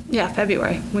 1971. Yeah,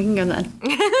 February. We can go then.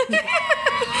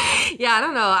 Yeah, I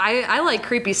don't know. I like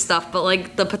creepy stuff, but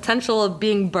like the potential of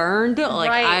being burned, like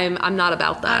right. I'm not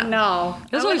about that. No.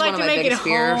 This I would like one to of my make it biggest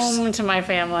fears. home to my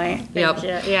family. Thank you.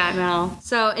 Yeah, no.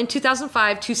 So in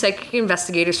 2005, 2 psychic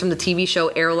investigators from the TV show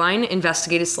Airline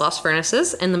investigated Sloss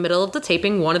furnaces. In the middle of the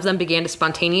taping, one of them began to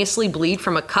spontaneously bleed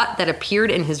from a cut that appeared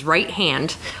in his right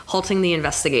hand, halting the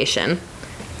investigation.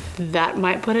 That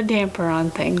might put a damper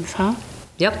on things, huh?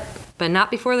 Yep. But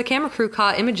not before the camera crew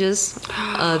caught images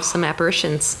of some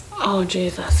apparitions. Oh,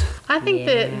 Jesus. I think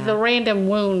that the random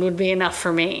wound would be enough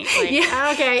for me. Like,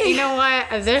 okay, you know what?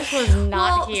 This was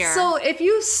not here. So if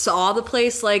you saw the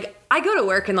place, like, I go to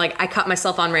work and, like, I cut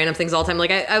myself on random things all the time.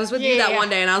 Like, I was with you that one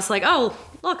day and I was like, oh,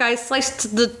 look, I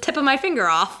sliced the tip of my finger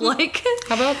off. Like,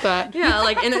 how about that? Yeah,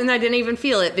 like, and I didn't even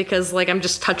feel it because, like, I'm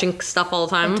just touching stuff all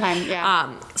the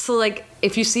time. So, like,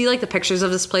 if you see, like, the pictures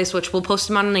of this place, which we'll post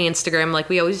them on the Instagram like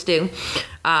we always do,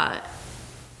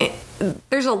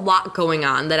 there's a lot going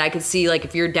on that I could see, like,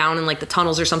 if you're down in, like, the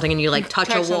tunnels or something and you, like, touch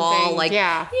a wall, like,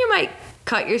 you might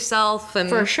cut yourself. And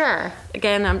for sure.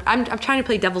 Again, I'm trying to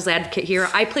play devil's advocate here.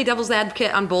 I play devil's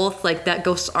advocate on both, like, that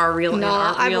ghosts are real and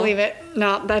aren't real. I believe it.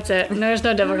 No, that's it. There's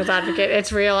no devil's advocate.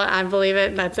 It's real. I believe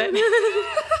it. That's it.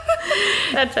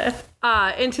 That's it.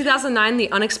 In 2009,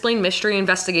 the Unexplained Mystery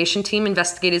Investigation Team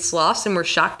investigated Sloss and were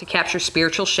shocked to capture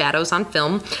spiritual shadows on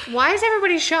film. Why is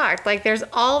everybody shocked? Like, there's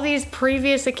all these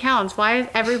previous accounts. Why is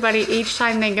everybody, each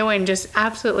time they go in, just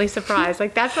absolutely surprised?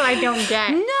 Like, that's what I don't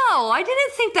get. No, I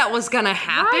didn't think that was going to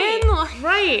happen.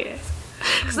 Right.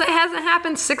 Because it hasn't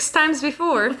happened 6 times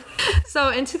before. So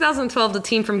in 2012, the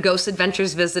team from Ghost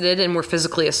Adventures visited and were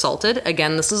physically assaulted.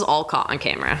 Again, this is all caught on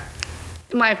camera.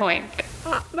 My point.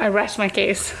 I rest my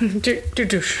case.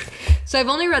 So I've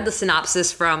only read the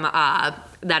synopsis from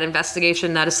that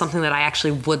investigation. That is something that I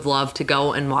actually would love to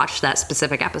go and watch that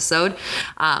specific episode.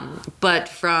 But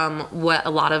from what a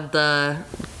lot of the,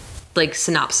 like,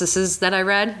 synopsises that I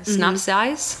read,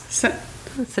 synopses?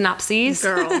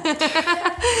 Girl.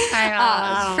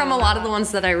 From a lot of the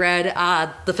ones that I read,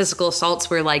 the physical assaults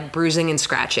were like bruising and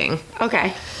scratching.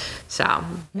 Okay. So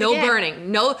no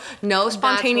burning, no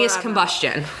spontaneous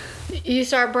combustion. You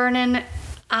start burning,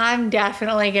 I'm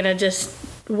definitely gonna just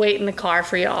wait in the car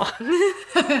for y'all.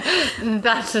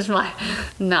 That's just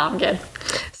no, I'm good.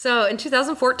 So in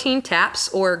 2014, TAPS,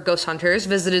 or Ghost Hunters,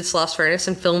 visited Sloss Furnace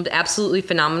and filmed absolutely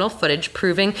phenomenal footage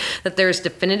proving that there is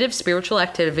definitive spiritual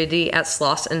activity at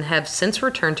Sloss, and have since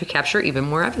returned to capture even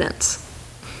more evidence.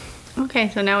 Okay,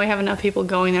 so now we have enough people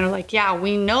going that are like, yeah,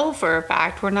 we know for a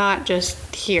fact we're not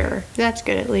just here. That's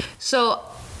good at least. So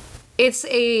It's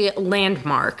a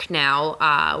landmark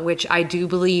now, which I do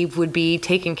believe would be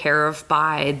taken care of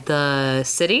by the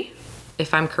city,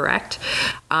 if I'm correct.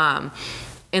 And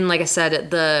like I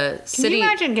said, the city... Can you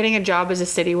imagine getting a job as a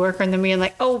city worker and then being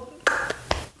like, oh,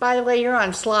 by the way, you're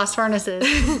on Sloss furnaces.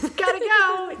 Gotta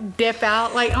go. Dip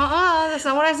out. Like, that's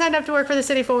not what I signed up to work for the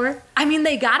city for. I mean,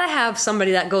 they gotta have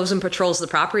somebody that goes and patrols the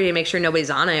property to make sure nobody's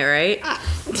on it, right?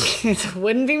 It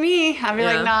wouldn't be me. I'd be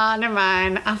like, nah, never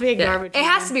mind. I'll be a garbage It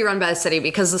has to be run by the city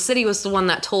because the city was the one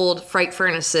that told Fright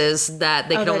Furnaces that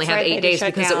they could only have 8 days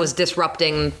because it was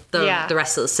disrupting the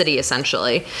rest of the city,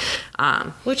 essentially.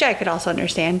 Which I could also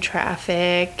understand.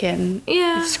 Traffic and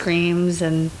screams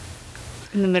and...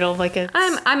 in the middle of like a...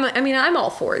 I'm all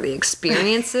for the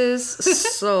experiences,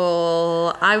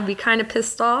 so I would be kind of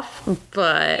pissed off,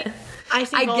 but I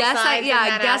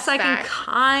guess I can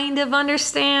kind of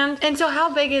understand. And so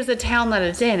how big is the town that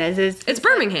it's in? It's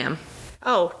Birmingham.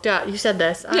 Oh, duh, you said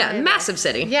this. Massive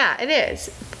city. Yeah, it is.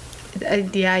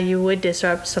 You would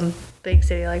disrupt some big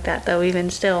city like that, though, even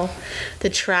still. The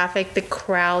traffic, the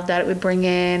crowd that it would bring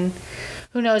in.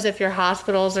 Who knows if your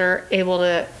hospitals are able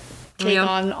to take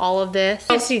on all of this.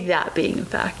 I see that being a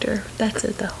factor. That's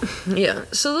it, though. Yeah.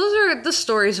 So those are the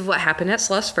stories of what happened at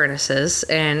Sloss Furnaces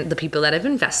and the people that have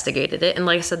investigated it. And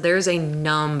like I said, there's a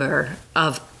number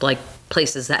of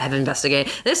places that have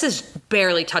investigated. This is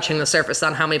barely touching the surface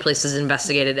on how many places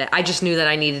investigated it. I just knew that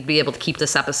I needed to be able to keep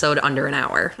this episode under an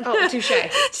hour. Oh, touche.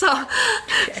 So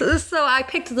I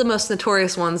picked the most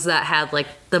notorious ones that had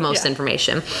the most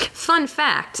information. Fun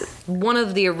fact, one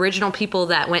of the original people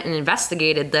that went and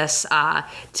investigated this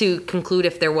to conclude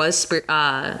if there was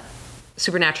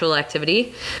supernatural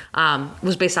activity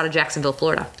was based out of Jacksonville,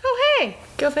 Florida. Oh, hey.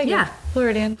 Go figure. Yeah.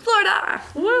 Florida.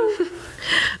 Woo!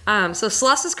 So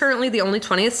Sloss is currently the only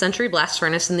 20th century blast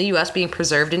furnace in the U.S. being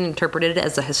preserved and interpreted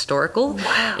as a historical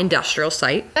industrial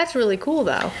site. That's really cool,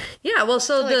 though. Yeah, well,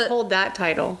 hold that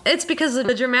title. It's because of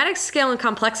the dramatic scale and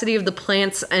complexity of the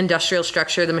plant's industrial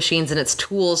structure, the machines, and its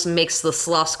tools makes the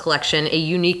Sloss collection a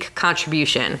unique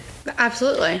contribution.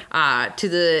 Absolutely. To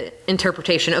the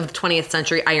interpretation of the 20th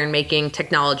century iron-making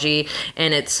technology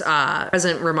and its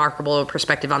present remarkable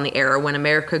perspective on the era when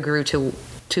America grew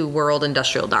to world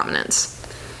industrial dominance.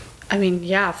 I mean,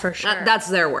 yeah, for sure. That's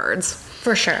their words.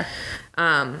 For sure.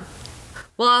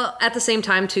 Well, at the same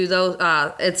time, too,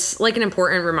 though, it's an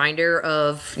important reminder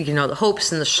of, the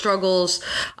hopes and the struggles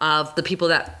of the people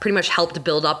that pretty much helped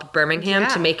build up Birmingham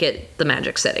to make it the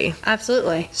Magic City.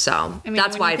 Absolutely. So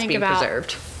that's why it's being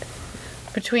preserved.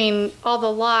 Between all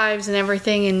the lives and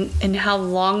everything and how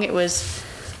long it was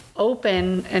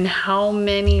open and how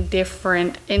many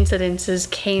different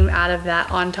incidences came out of that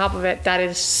on top of it that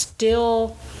is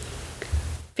still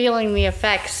feeling the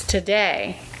effects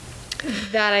today,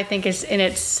 that I think is in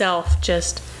itself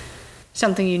just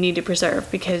something you need to preserve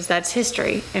because that's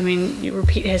history. I mean, you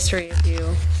repeat history if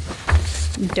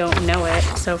you don't know it,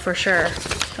 so for sure.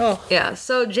 Oh. Yeah,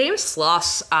 so James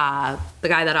Sloss, the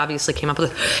guy that obviously came up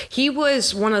with it, he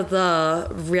was one of the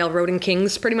railroading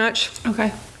kings pretty much.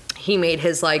 Okay. He made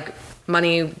his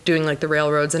money doing the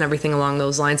railroads and everything along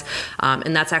those lines,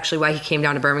 and that's actually why he came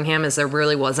down to Birmingham, is there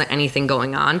really wasn't anything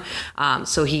going on,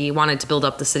 so he wanted to build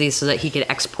up the city so that he could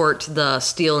export the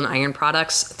steel and iron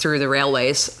products through the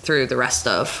railways through the rest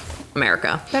of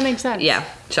America. That makes sense. Yeah,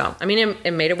 so I mean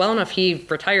it made it well enough. He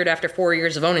retired after 4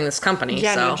 years of owning this company.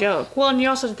 Yeah, no joke. Well, and you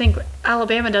also think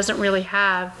Alabama doesn't really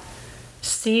have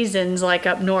seasons like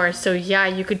up north, so yeah,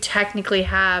 you could technically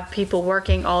have people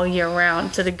working all year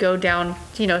round. So to go down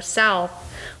south,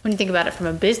 when you think about it from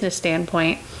a business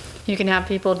standpoint, you can have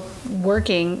people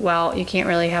working while you can't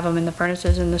really have them in the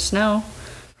furnaces in the snow,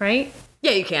 right?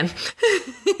 Yeah, you can.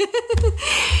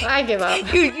 I give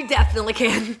up. You definitely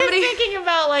can. I'm thinking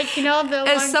about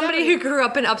as somebody who grew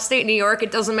up in upstate New York,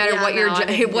 it doesn't matter what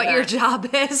your job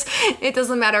is. It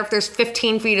doesn't matter if there's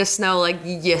 15 feet of snow.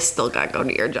 You still gotta go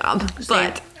to your job.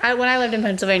 But when I lived in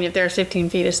Pennsylvania, if there was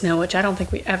 15 feet of snow, which I don't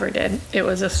think we ever did, it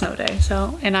was a snow day.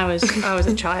 So, and I was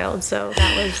a child, so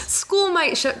that was school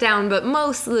might shut down, but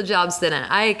most of the jobs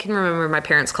didn't. I can remember my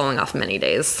parents calling off many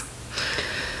days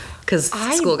because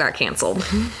school got canceled.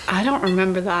 I don't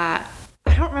remember that.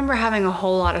 I don't remember having a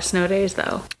whole lot of snow days,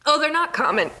 though. Oh, they're not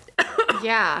common.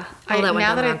 Yeah.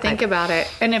 Now that I think about it.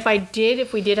 And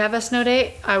if we did have a snow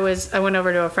day, I went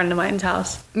over to a friend of mine's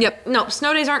house. Yep. No,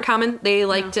 snow days aren't common. They're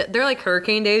like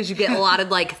hurricane days. You get allotted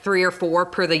 3 or 4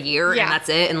 per the year, and that's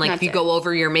it. And if you go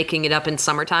over, you're making it up in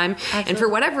summertime. Absolutely. And for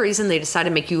whatever reason, they decided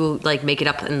to make you make it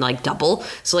up in double.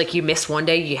 So you miss one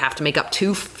day, you have to make up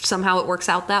 2. Somehow it works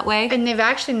out that way. And they've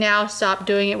actually now stopped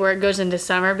doing it where it goes into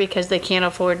summer because they can't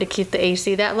afford to keep the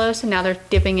AC that low. So now they're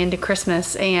dipping into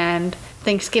Christmas and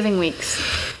Thanksgiving weeks.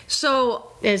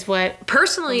 So is what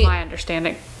personally, my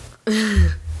understanding.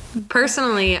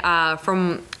 Personally,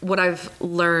 from what I've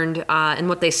learned and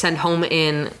what they send home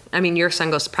in, I mean, your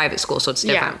son goes to private school, so it's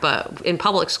different. Yeah. But in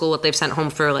public school, what they've sent home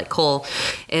for like Cole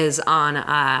is on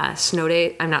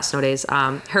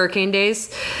hurricane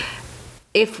days.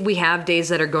 If we have days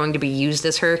that are going to be used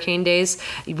as hurricane days,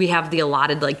 we have the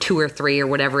allotted like 2 or 3 or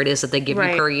whatever it is that they give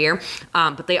you per year.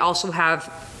 But they also have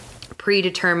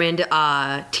predetermined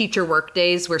teacher work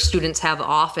days where students have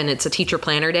off, and it's a teacher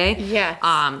planner day. Yes.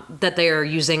 That they are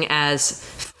using as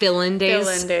fill-in days,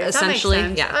 essentially. That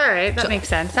makes sense. Yeah. All right, that makes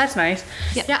sense. That's nice.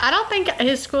 Yeah. I don't think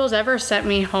his school's ever sent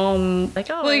me home like,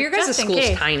 oh, well, your guys' just in school's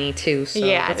case. tiny too, so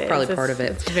Yeah, that's probably part of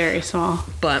it. It's very small.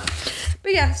 But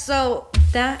yeah, so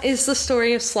that is the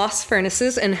story of Sloss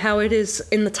Furnaces and how it is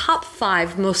in the top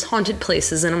 5 most haunted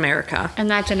places in America. And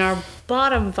that's in our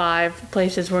bottom 5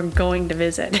 places we're going to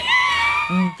visit.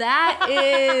 That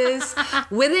is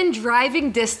within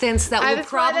driving distance. That will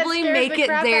probably make it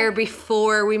there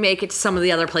before we make it to some of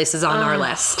the other places on our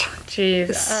list.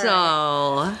 Jeez.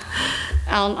 So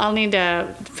I'll need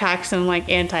to pack some like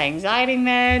anti-anxiety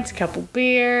meds, a couple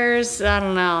beers. I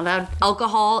don't know.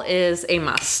 Alcohol is a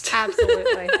must.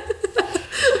 Absolutely.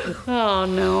 Oh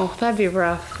no, that'd be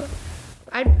rough.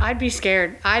 I'd be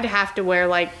scared. I'd have to wear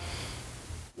like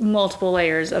multiple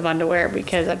layers of underwear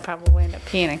because I'd probably end up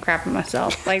peeing and crapping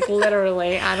myself. Like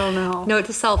literally, I don't know. Note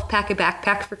to self: pack a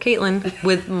backpack for Caitlin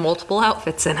with multiple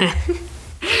outfits in it.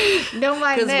 Don't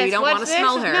mind this. Because we don't want to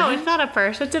smell her. No, it's not a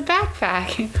purse. It's a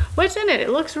backpack. What's in it? It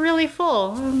looks really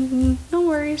full. No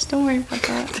worries. Don't worry about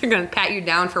that. They're going to pat you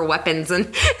down for weapons, and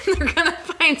they're going to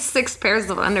find 6 pairs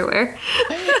of underwear.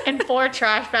 And 4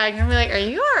 trash bags. And be like, are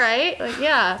you all right? Like,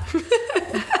 yeah.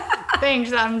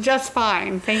 Thanks. I'm just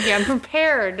fine. Thank you. I'm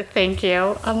prepared. Thank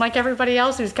you. Unlike everybody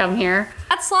else who's come here.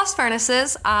 At Sloss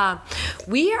Furnaces,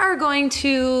 we are going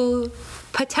to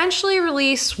potentially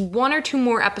release 1 or 2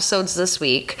 more episodes this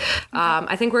week.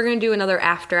 I think we're going to do another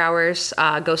after hours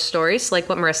ghost stories like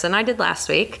what Marissa and I did last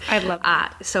week. I'd love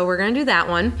that. So we're going to do that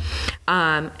one.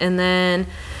 And then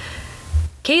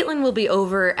Caitlin will be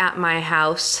over at my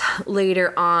house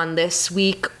later on this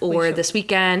week or this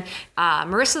weekend.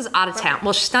 Marissa's out of town.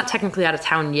 Well, she's not technically out of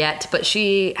town yet, but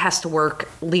she has to work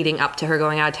leading up to her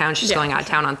going out of town. She's going out of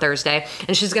town on Thursday,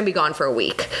 and she's going to be gone for a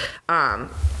week.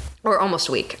 Or almost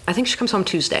a week. I think she comes home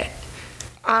Tuesday.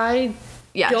 I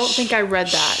don't think I read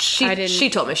that. She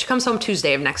told me. She comes home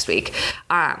Tuesday of next week.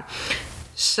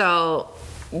 So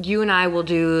you and I will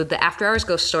do the After Hours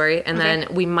Ghost Story, and then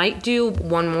we might do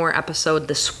 1 more episode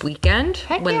this weekend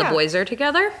when the boys are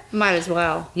together. Might as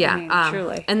well. Yeah. I mean,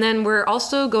 truly. And then we're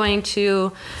also going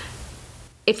to...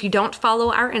 If you don't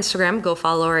follow our Instagram, go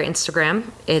follow our Instagram.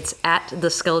 It's at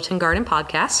the Skeleton Garden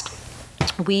Podcast.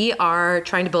 We are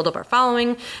trying to build up our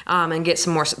following and get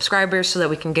some more subscribers so that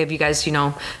we can give you guys,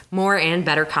 more and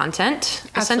better content,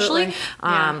 essentially.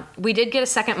 We did get a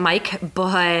second mic,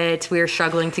 but we were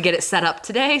struggling to get it set up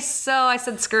today. So I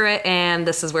said, screw it. And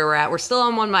this is where we're at. We're still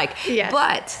on 1 mic. Yes.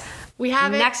 But we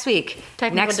have next week.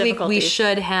 Next week we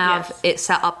should have it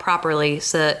set up properly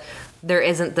so that there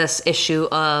isn't this issue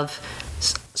of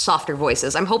softer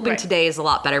voices. I'm hoping today is a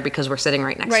lot better because we're sitting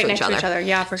right next to each other.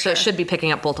 Yeah, for sure. So it should be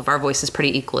picking up both of our voices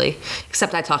pretty equally,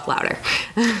 except I talk louder.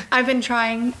 I've been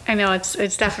trying. I know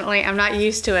it's definitely, I'm not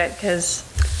used to it because...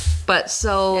 But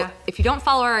if you don't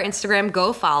follow our Instagram,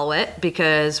 go follow it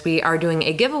because we are doing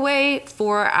a giveaway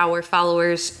for our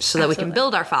followers so that we can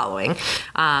build our following.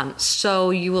 So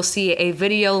you will see a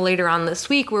video later on this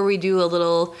week where we do a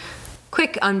little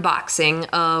quick unboxing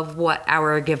of what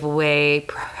our giveaway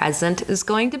present is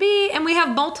going to be, and we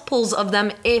have multiples of them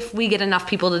if we get enough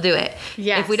people to do it.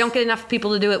 Yes. If we don't get enough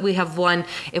people to do it, we have 1.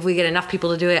 If we get enough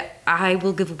people to do it, I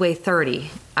will give away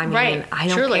 30. I mean, I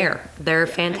don't care. They're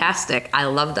fantastic. I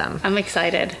love them. I'm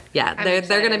excited. Yeah,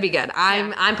 they're going to be good.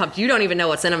 I'm pumped. You don't even know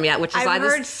what's in them yet, which is why I've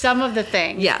heard some of the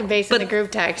things based on the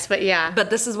group text, but yeah. But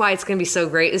this is why it's going to be so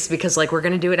great is because we're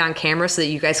going to do it on camera so that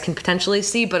you guys can potentially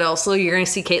see, but also you're going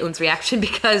to see Caitlin's reaction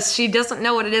because she doesn't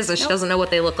know what it is and she doesn't know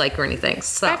what they look like or anything.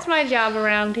 So that's my job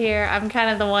around here. I'm kind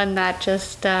of the one that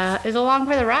just is along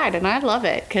for the ride, and I love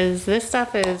it because this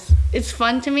stuff it's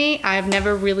fun to me. I've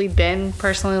never really been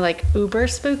personally like uber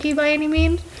spooky by any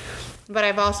means, but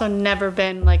I've also never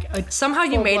been like somehow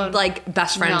you made like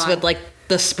best friends with like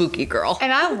the spooky girl,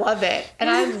 and I love it.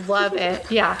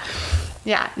 Yeah,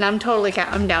 and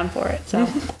I'm down for it, so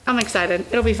I'm excited.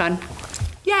 It'll be fun.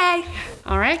 Yay.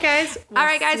 All right guys,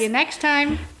 see you next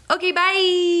time. Okay,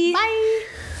 bye.